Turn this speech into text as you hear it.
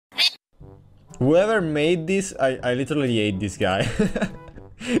Whoever made this, I literally hate this guy.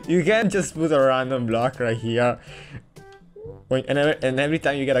 You can't just put a random block right here. And every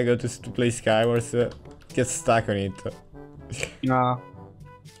time you gotta go to play Skywars, get stuck on it. No.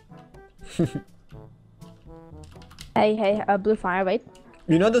 Hey, blue fire, wait.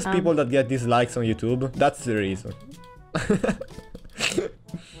 You know those people that get dislikes on YouTube? That's the reason.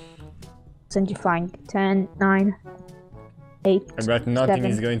 Send you flying. 10, 9, 8. I bet nothing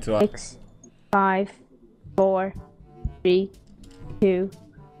 7, is going to happen. 6, 5, 4, 3, 2,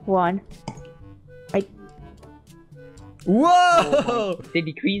 1. Right. Whoa! They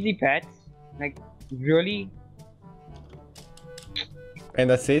decrease the pets? Like, really? And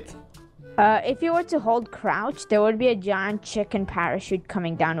that's it? If you were to hold crouch, there would be a giant chicken parachute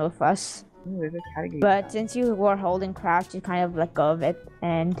coming down with us. Ooh, there's a category. But since you were holding crouch, you kind of let go of it,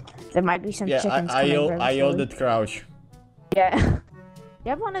 and there might be some chickens coming very I slowly. held crouch. Yeah. You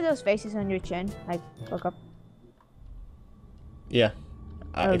have one of those faces on your chin? Like, look up. Yeah.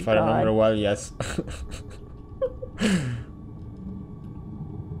 Oh, if I remember God. well, yes.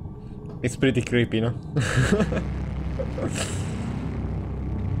 It's pretty creepy, no?